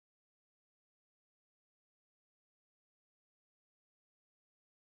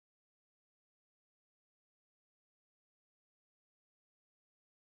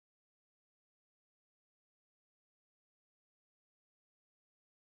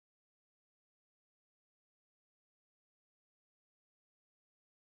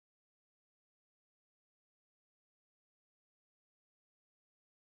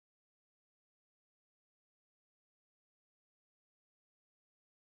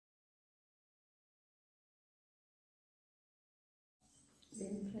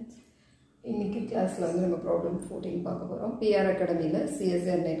இன்னைக்கு கிளாஸ்ல வந்து நம்ம ப்ராப்ளம் 14 பார்க்க போறோம். PR அகாடமில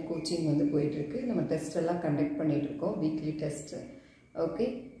CSIR நெட் கோச்சிங் வந்து போயிட்டு இருக்கு. நம்ம டெஸ்ட் எல்லாம் கண்டக்ட் பண்ணிட்டு இருக்கோம், weekly test. Okay,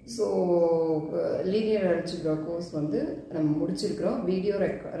 so linear algebra course வந்து நம்ம முடிச்சிருக்கிறோம். வீடியோ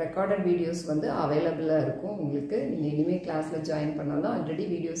ரெக்கார்டட் வீடியோஸ் வந்து அவைலபிளாக இருக்கும் உங்களுக்கு. நீங்கள் இனிமேல் கிளாஸில் ஜாயின் பண்ணாலும் ஆல்ரெடி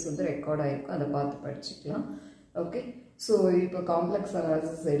வீடியோஸ் வந்து ரெக்கார்ட் ஆகிருக்கும், அதை பார்த்து படிச்சுக்கலாம். ஓகே, ஸோ இப்போ காம்ப்ளெக்ஸ்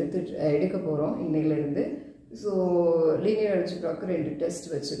அனாலிசிஸ் எடுக்க போகிறோம் இன்னையிலேருந்து. ஸோ லீனியர் அல்ஜிப்ராக்கு 2 டெஸ்ட்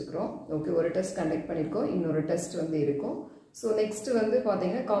வச்சுருக்கிறோம். ஓகே, ஒரு டெஸ்ட் கண்டக்ட் பண்ணியிருக்கோம், இன்னொரு டெஸ்ட் வந்து இருக்கும். ஸோ நெக்ஸ்ட்டு வந்து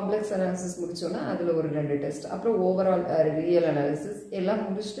பார்த்தீங்கன்னா காம்ப்ளெக்ஸ் அனாலிசிஸ் முடித்தோன்னா அதில் ஒரு 2 டெஸ்ட், அப்புறம் ஓவரால் ரியல் அனாலிசிஸ் எல்லாம்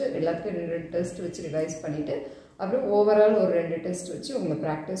முடிச்சுட்டு எல்லாத்துக்கும் 2 டெஸ்ட் வச்சு ரிவைஸ் பண்ணிவிட்டு அப்புறம் ஓவரால் ஒரு 2 டெஸ்ட் வச்சு உங்களை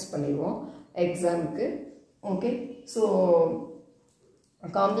ப்ராக்டிஸ் பண்ணிடுவோம் எக்ஸாமுக்கு. ஓகே, ஸோ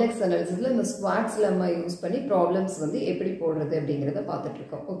காம்ப்ளெக்ஸ் அனாலிசிஸில் இந்த ஸ்வாட்ஸ் லெம்மா யூஸ் பண்ணி ப்ராப்ளம்ஸ் வந்து எப்படி போடுறது அப்படிங்கிறத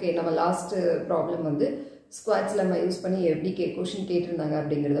பார்த்துட்ருக்கோம். ஓகே, நம்ம லாஸ்ட்டு ப்ராப்ளம் வந்து ஸ்வாட்ஸ் லெம்மா யூஸ் பண்ணி எப்படி கொஷின் கேட்டிருந்தாங்க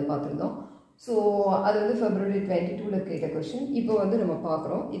அப்படிங்கிறத பார்த்துருந்தோம். ஸோ அது வந்து February 22 கேட்ட கொஷின். இப்போ வந்து நம்ம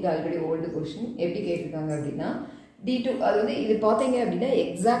பார்க்குறோம், இது ஆல்ரெடி ஓல்டு கொஷின். எப்படி கேட்டிருக்காங்க அப்படின்னா D2, அது வந்து இது பார்த்தீங்க அப்படின்னா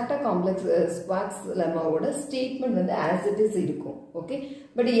எக்ஸாக்டாக காம்ப்ளெக்ஸ் ஸ்வாட்ஸ் லெம்மாவோட ஸ்டேட்மெண்ட் வந்து ஆஸ் இட் இஸ் இருக்கும். ஓகே,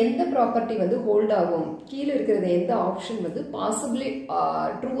 பட் எந்த ப்ராப்பர்ட்டி வந்து ஹோல்ட் ஆகும், கீழே இருக்கிறது எந்த ஆப்ஷன் வந்து பாசிபிளி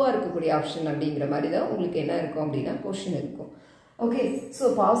ட்ரூவாக இருக்கக்கூடிய ஆப்ஷன் அப்படிங்கிற மாதிரி தான் உங்களுக்கு என்ன இருக்கும் அப்படின்னா கொஷின் இருக்கும். ஓகே, ஸோ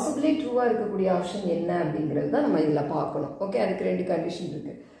பாசிபிளி ட்ரூவாக இருக்கக்கூடிய ஆப்ஷன் என்ன அப்படிங்கிறது தான் நம்ம இதில் பார்க்கணும். ஓகே, அதுக்கு 2 கண்டிஷன்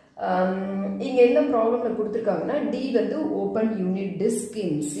இருக்குது. இங்கே என்ன ப்ராப்ளமில் கொடுத்துருக்காங்கன்னா D வந்து ஓப்பன் யூனிட் டிஸ்க்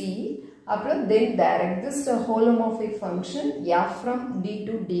இன் C, அப்புறம் தென் there exists a holomorphic function f from D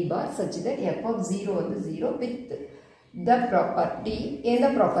to D bar such that f of 0 வந்து 0 with the property. எந்த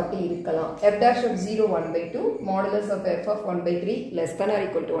ப்ராப்பர்ட்டி இருக்கலாம்? f dash of 0 1/2 modulus of f of 1/3 less than or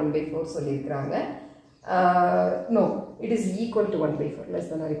equal to 1/4 சொல்லியிருக்கிறாங்க. No, it is equal to 1/4, less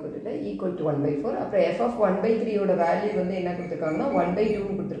than or equal to equal to 1/4. அப்புறம் f of 1/3 ஓட value வந்து என்ன கொடுத்துருக்காங்கன்னா 1/2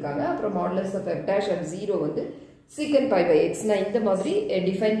 கொடுத்துருக்காங்க. அப்புறம் modulus of f dash of 0 வந்து secant pi by x. நான் இந்த மாதிரி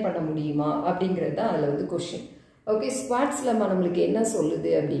டிஃபைன் பண்ண முடியுமா அப்படிங்கிறது தான் அதில் வந்து கொஷின். ஓகே, ஸ்வாட்ஸ் லெம்மா நம்மளுக்கு என்ன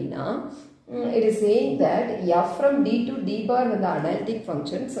சொல்லுது அப்படின்னா it is saying that f from D to D bar வந்து analytic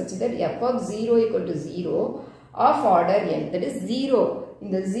function such that f of 0 equal to 0 of order n, that is 0.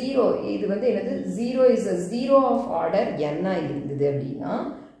 இந்த 0 இது வந்து என்னது, 0 is a 0 of order n இருந்தது அப்படின்னா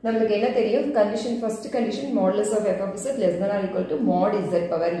நமக்கு என்ன தெரியும்? Condition, first condition modulus of f of z less than or equal to mod z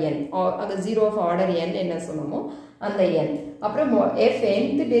power n. அந்த 0 of order n என்ன சொன்னோமோ அந்த n. அப்புறம் f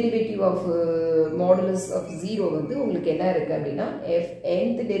nth derivative of modulus of 0 வந்து உங்களுக்கு என்ன இருக்கு அப்படின்னா f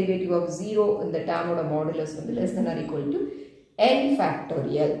nth derivative of 0 இந்த டேர்மோட modulus வந்து less than or equal to n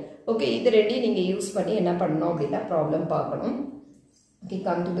factorial. Okay, இது ரெண்டையும் நீங்க யூஸ் பண்ணி என்ன பண்ணணும் அப்படின்னா ப்ராப்ளம் பார்க்கணும். Okay,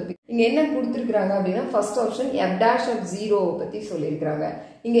 come to the picture. இங்க என்ன கொடுத்திருக்காங்க அப்படின்னா first option f dash of 0 பத்தி சொல்லியிருக்காங்க.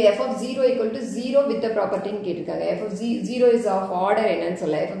 இங்க f of 0 equal to 0 with the property ன்னு கேட்டிருக்காங்க. f of 0 is of order என்னன்னு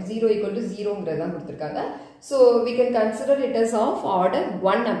சொல்ல, f of 0 equal to 0ங்கிறது தான் கொடுத்திருக்காங்க. So we can consider it as of order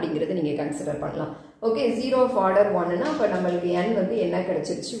 1 அப்படிங்கிறது நீங்க கன்சிடர் பண்ணலாம். ஓகே, 0 of order 1னா அப்ப நம்மளுக்கு n வந்து என்ன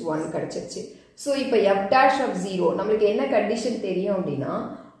கிடைச்சிருச்சு, 1 கிடைச்சிருச்சு. ஸோ இப்போ f dash of 0 நம்மளுக்கு என்ன கண்டிஷன் தெரியும் அப்படின்னா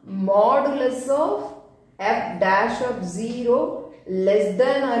modulus of f dash of 0 less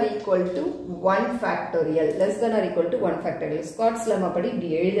than or equal to 1 factorial, less than or equal to 1 factorial. Schwarz lemma படி இப்படி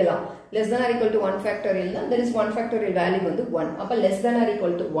எழுதலாம். less than or equal to 1 factorial னா there is 1 factorial value வந்து 1. அப்ப less than or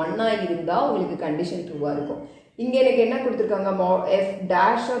equal to 1 இருந்தா உங்களுக்கு condition ட்ரூவா இருக்கும். இங்க எனக்கு என்ன கொடுத்திருக்காங்க, f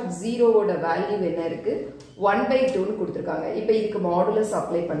dash of 0 ஓட வேல்யூ என்ன இருக்கு, 1/2 னு கொடுத்திருக்காங்க. இப்போ இதுக்கு மாடுலஸ்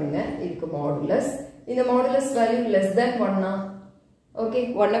அப்ளை பண்ணுங்க. இதுக்கு மாடுலஸ், இந்த மாடுலஸ் வேல்யூ less than 1 னா ஓகே,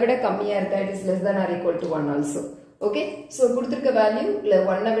 1 விட கம்மியா இருக்கா, it is less than or equal to 1 also. Okay, so கொடுத்துருக்க வேல்யூ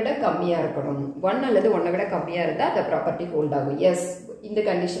 1 விட கம்மியாக இருக்கணும். 1 அல்லது 1 விட கம்மியாக இருந்தால் அந்த ப்ராப்பர்ட்டி ஹோல்ட் ஆகும். எஸ், இந்த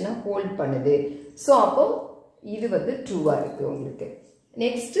கண்டிஷனை ஹோல்ட் பண்ணுது. ஸோ அப்போ இது வந்து ட்ரூவாக இருக்குது உங்களுக்கு.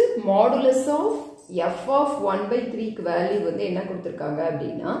 Next modulus of f of 1/3க்கு value வந்து என்ன கொடுத்துருக்காங்க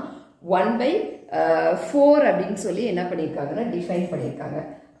அப்படின்னா 1/4 அப்படின்னு சொல்லி என்ன பண்ணியிருக்காங்கன்னா டிஃபைன் பண்ணியிருக்காங்க.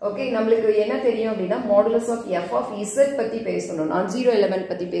 ஓகே, நம்மளுக்கு என்ன தெரியும் அப்படின்னா modulus of f of z பற்றி பேசணும், நான் 0 எலிமெண்ட்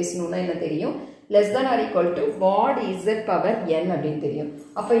பற்றி பேசணும்னா என்ன தெரியும், less than or equal to mod z power n அப்படின்னு தெரியும்.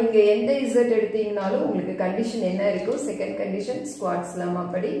 அப்ப இங்க எந்த z எடுத்தீங்கனாலும் உங்களுக்கு கண்டிஷன் என்ன இருக்கும், செகண்ட் கண்டிஷன் ஸ்குவாட்ஸ் லெம்மா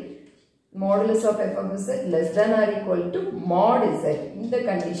படி modulus of f of z less than or equal to mod z. இந்த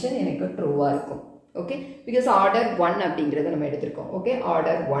கண்டிஷன் எனக்கு ட்ரூவா இருக்கும். ஓகே, பிகாஸ் ஆர்டர் 1 அப்படிங்கறத நம்ம எடுத்திருக்கோம். ஓகே,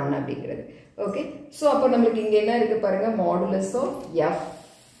 ஆர்டர் 1 அப்படிங்கிறது. ஓகே, சோ அப்ப நமக்கு இங்க என்ன இருக்கு பாருங்க, modulus of f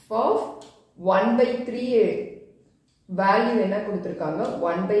of 1/3 value என்ன கொடுத்திருக்காங்க,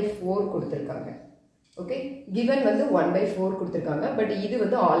 1/4 கொடுத்திருக்காங்க. ஓகே, given வந்து 1/4 கொடுத்திருக்காங்க. பட் இது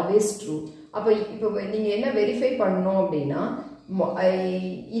வந்து ஆல்வேஸ் ட்ரூ. அப்ப இப்போ நீங்க என்ன வெரிஃபை பண்ணணும் அப்படின்னா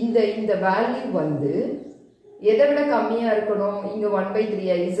இந்த வேல்யூ வந்து எதை விட கம்மியா இருக்கணும்? இங்க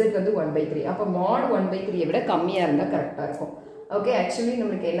 1/3 z வந்து 1/3. அப்ப mod 1/3 விட கம்மியா இருந்தா கரெக்டா இருக்கும். ஓகே, ஆக்சுவலி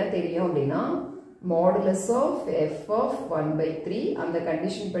நமக்கு என்ன தெரியும் அப்படின்னா modulus of f of 1/3 அந்த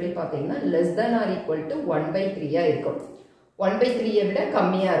கண்டிஷன் படி பாத்தீங்கன்னா less than or equal to 1/3 இருக்கும். 1/3 விட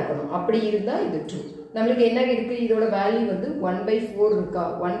கம்மியா இருக்கணும். அப்படி இருந்தா இது true. நமக்கு என்ன இருக்கு? இதோட வேல்யூ வந்து 1/4 இருக்கா?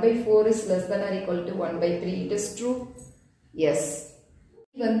 1/4 is less than or equal to 1/3. It is true. Yes.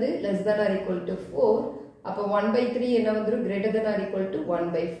 வந்து less than or equal to 4. அப்ப 1/3 என்ன வந்துரும்? greater than or equal to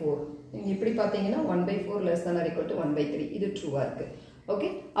 1/4. நீங்க இப்படி பாத்தீங்கன்னா 1/4 less than or equal to 1/3. இது ட்ரூவா இருக்கு. ஓகே,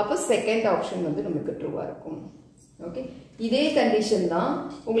 அப்ப செகண்ட் ஆப்ஷன் வந்து நமக்கு ட்ரூவா இருக்கும். ஓகே, இதே கண்டிஷன் தான்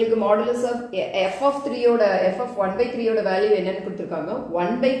உங்களுக்கு மாடுலஸ் ஆஃப் f of 3 ஓட f of 1/3 ஓட வேல்யூ என்னன்னு கொடுத்திருக்காங்க?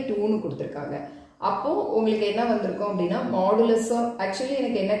 1/2 னு கொடுத்திருக்காங்க. அப்போ உங்களுக்கு என்ன வந்திருக்கும் அப்படின்னா மாடுலஸ் ஆஃப், ஆக்சுவலி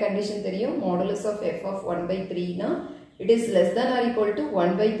எனக்கு என்ன கண்டிஷன் தெரியும்? மாடுலஸ் ஆஃப் f of 1/3 னா it is less than or equal to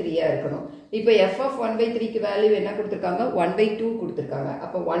 1/3 இருக்கணும். இப்போ f of 1/3 க்கு வேல்யூ என்ன கொடுத்திருக்காங்க? 1/2 கொடுத்திருக்காங்க.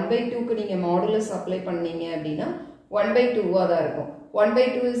 அப்போ 1/2 க்கு நீங்க மாடுலஸ் அப்ளை பண்ணீங்க அப்படின்னா 1/2 தான் இருக்கும்.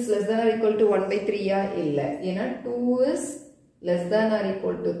 1/2 is less than or equal to 1/3 இல்ல. ஏன்னா 2 is less than or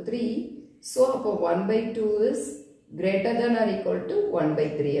equal to 3. So அப்போ 1/2 is greater than or equal to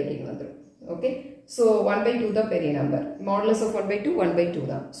 1/3 அப்படின்னு வந்துரும். ஓகே, so 1/2 தான் பெரிய நம்பர். மாடுலஸ் ஆஃப் 1/2 1/2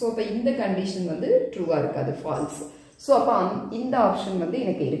 தான். ஸோ அப்போ இந்த கண்டிஷன் வந்து ட்ரூவா இருக்காது, ஃபால்ஸ். ஸோ அப்போ இந்த ஆப்ஷன் வந்து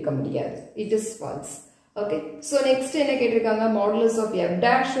எனக்கு இருக்க முடியாது. It is false. Okay, so next என்ன கேட்டிருக்காங்க? Modulus of f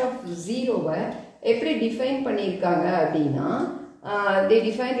dash of 0வை எப்படி டிஃபைன் பண்ணியிருக்காங்க அப்படின்னா they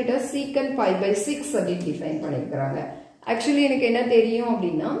defined it as secant pi/6 அப்படின்னு டிஃபைன் பண்ணியிருக்காங்க. ஆக்சுவலி எனக்கு என்ன தெரியும்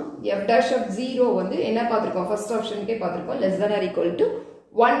அப்படின்னா f dash of 0 வந்து என்ன பார்த்திருக்கோம்? ஃபர்ஸ்ட் ஆப்ஷனுக்கே பார்த்திருக்கோம், less than or equal to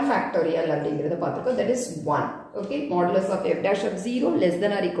 1 factorial அப்படிங்கறத பார்த்திருக்கோம். that is 1. Okay, modulus of f dash of 0 less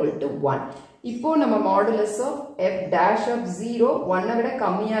than or equal to 1. இப்போ நம்ம modulus of f dash of 0 1 விட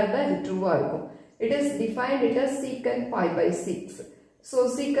கம்மியா இருந்தா இது ட்ரூவா இருக்கும். it is defined it as secant pi/6. so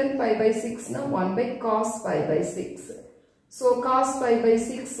secant pi/6 னா 1/cos pi/6. so cos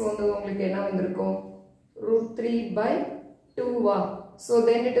pi/6 வந்து உங்களுக்கு என்ன வந்திருக்கும்? √3/2 so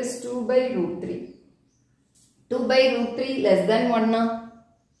then it is 2/√3. 2/√3 less than 1 னா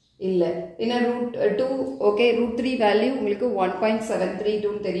இல்ல. என்ன √2? ஓகே, √3 வேல்யூ உங்களுக்கு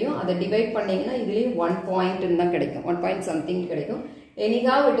 1.732 தெரியும். அதை டிவைட் பண்ணீங்கன்னா இதுலயும் 1 பாயிண்ட் தான் கிடைக்கும், 1 பாயிண்ட் சம்திங் கிடைக்கும்.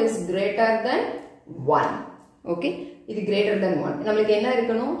 anyhow it is greater than 1. Okay, இது greater than 1. நமக்கு என்ன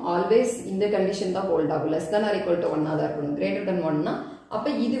இருக்கணும்? ஆல்வேஸ் இந்த கண்டிஷன் தான் ஹோல்ட் ஆகும். less than or equal to 1 தான் இருக்கணும். greater than 1 னா அப்ப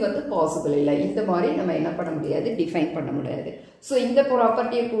இது வந்து பாசிபிள் இல்லை. இந்த மாதிரி நம்ம என்ன பண்ண முடியாது? டிஃபைன் பண்ண முடியாது. ஸோ இந்த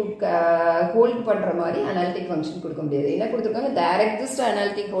ப்ராப்பர்ட்டியை ஹோல்ட் பண்ற மாதிரி அனாலிட்டிக் ஃபங்க்ஷன் கொடுக்க முடியாது. என்ன கொடுத்துருக்காங்க? there exists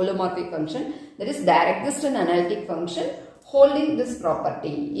analytic ஹோலோமார்பிக் function, that is there exists an analytic function holding this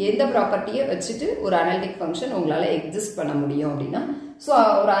property. எந்த ப்ராப்பர்ட்டியை வச்சுட்டு ஒரு அனாலிட்டிக் ஃபங்க்ஷன் உங்களால எக்ஸிஸ்ட் பண்ண முடியும் அப்படின்னா, ஸோ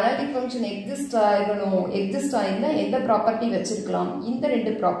ஒரு அனாலிட்டிக் ஃபங்க்ஷன் எக்ஸிஸ்ட் ஆகணும். எக்ஸிஸ்ட் ஆகிருந்தா எந்த ப்ராப்பர்ட்டி வச்சிருக்கலாம்? இந்த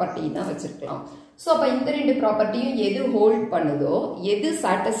ரெண்டு ப்ராப்பர்ட்டி தான் வச்சிருக்கலாம். ஸோ அப்போ இந்த ரெண்டு ப்ராப்பர்ட்டியும் எது ஹோல்ட் பண்ணுதோ, எது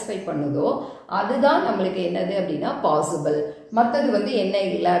சாட்டிஸ்ஃபை பண்ணுதோ அதுதான் நம்மளுக்கு என்னது அப்படின்னா பாசிபிள். மற்றது வந்து என்ன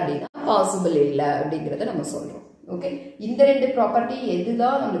இல்லை அப்படின்னா பாசிபிள் இல்லை அப்படிங்கிறத நம்ம சொல்றோம். ஓகே, இந்த ரெண்டு ப்ராப்பர்ட்டி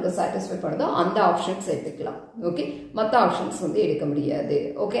எதுதான் நம்மளுக்கு சாட்டிஸ்ஃபை பண்ணுதோ அந்த ஆப்ஷன்ஸ் எடுத்துக்கலாம். ஓகே, மற்ற ஆப்ஷன்ஸ் வந்து எடுக்க முடியாது.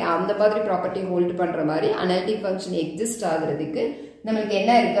 ஓகே, அந்த மாதிரி ப்ராப்பர்ட்டி ஹோல்ட் பண்ற மாதிரி அனாலிட்டிக் ஃபங்க்ஷன் எக்ஸிஸ்ட் ஆகுறதுக்கு நம்மளுக்கு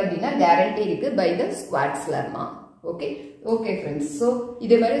என்ன இருக்கு அப்படின்னா கேரண்டி இருக்கு by the squads lemma. Okay okay friends, so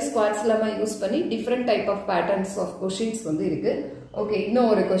இதே மாதிரி ஸ்குவாட்ஸ் லெம்மா யூஸ் பண்ணி different type of patterns of questions வந்து இருக்கு. ஓகே, இன்னும்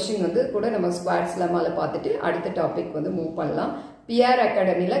ஒரு கொஷின் வந்து கூட நம்ம ஸ்குவாட்ஸ் லெம்மால பார்த்துட்டு அடுத்த டாபிக் வந்து மூவ் பண்ணலாம். பிஆர்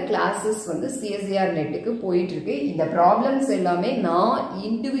அகாடமில கிளாஸஸ் வந்து சிஎஸ்ஐஆர் நெட்டுக்கு போயிட்டு இருக்கு. இந்த ப்ராப்ளம்ஸ் எல்லாமே நான்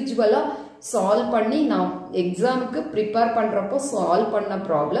இண்டிவிஜுவலா சால்வ் பண்ணி நான் எக்ஸாமுக்கு ப்ரிப்பேர் பண்றப்போ சால்வ் பண்ண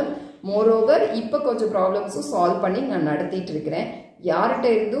ப்ராப்ளம். மோரோவர் இப்போ கொஞ்சம் ப்ராப்ளம்ஸும் சால்வ் பண்ணி நான் நடத்திட்டு இருக்கிறேன். யார்கிட்ட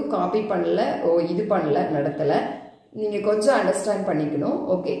இருந்தும் காப்பி பண்ணல, இது பண்ணல, நடத்தலை. நீங்கள் கொஞ்சம் அண்டர்ஸ்டாண்ட் பண்ணிக்கணும்.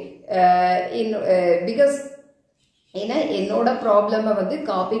 ஓகே, பிகாஸ் ஏன்னா என்னோட ப்ராப்ளமை வந்து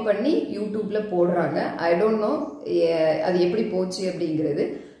காப்பி பண்ணி யூடியூப்ல போடுறாங்க. ஐ டோன்ட் நோ அது எப்படி போச்சு அப்படிங்கிறது.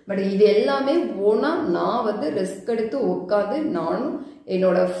 பட் இது எல்லாமே ஓனா நான் வந்து ரிஸ்க் எடுத்து உட்காந்து நானும்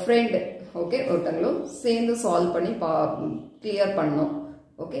என்னோட ஃப்ரெண்ட் ஒருத்தங்களும் சேர்ந்து சால்வ் பண்ணி கிளியர் பண்ணோம்.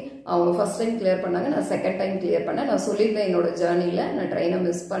 ஓகே, அவங்க ஃபர்ஸ்ட் டைம் கிளியர் பண்ணாங்க, நான் செகண்ட் டைம் கிளியர் பண்ணேன். நான் சொல்லியிருந்தேன் என்னோட ஜேர்னியில் நான் ட்ரெயினை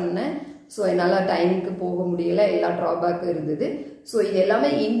மிஸ் பண்ணேன். ஸோ என்னால் டைமுக்கு போக முடியல, எல்லா ட்ராபேக்கும் இருந்தது. ஸோ இது எல்லாமே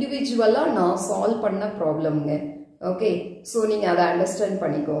இண்டிவிஜுவலாக நான் சால்வ் பண்ண ப்ராப்ளம்ங்க. ஓகே, ஸோ நீங்கள் அதை அண்டர்ஸ்டாண்ட்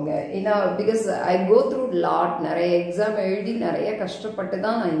பண்ணிக்கோங்க. ஏன்னா because I go through lot, நிறைய எக்ஸாம் எழுதி நிறைய கஷ்டப்பட்டு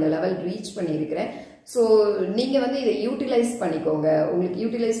தான் நான் இந்த லெவல் ரீச் பண்ணியிருக்கிறேன். ஸோ நீங்கள் வந்து இதை யூட்டிலைஸ் பண்ணிக்கோங்க. உங்களுக்கு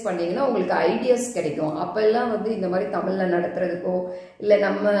யூட்டிலைஸ் பண்ணீங்கன்னா உங்களுக்கு ஐடியாஸ் கிடைக்கும். அப்போல்லாம் வந்து இந்த மாதிரி தமிழில் நடத்துறதுக்கோ இல்லை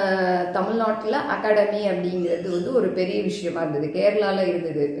நம்ம தமிழ்நாட்டில் அகாடமி அப்படிங்கிறது வந்து ஒரு பெரிய விஷயமா இருந்தது. கேரளாவில்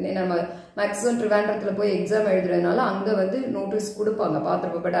இருந்தது. நம்ம மேக்ஸிமம் ட்ரிவாண்ட்ரத்தில் போய் எக்ஸாம் எழுதுறதுனால அங்கே வந்து நோட்டீஸ் கொடுப்பாங்க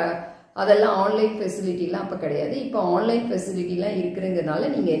பார்த்துருப்போம். பட் அதெல்லாம் ஆன்லைன் ஃபெசிலிட்டிலாம் அப்போ கிடையாது. இப்போ ஆன்லைன் ஃபெசிலிட்டிலாம் இருக்குறதுனால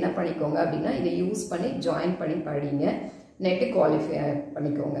நீங்கள் என்ன பண்ணிக்கோங்க அப்படின்னா இதை யூஸ் பண்ணி ஜாயின் பண்ணி படிங்க. நெட்டு குவாலிஃபை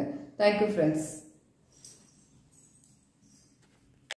பண்ணிக்கோங்க. Thank you friends.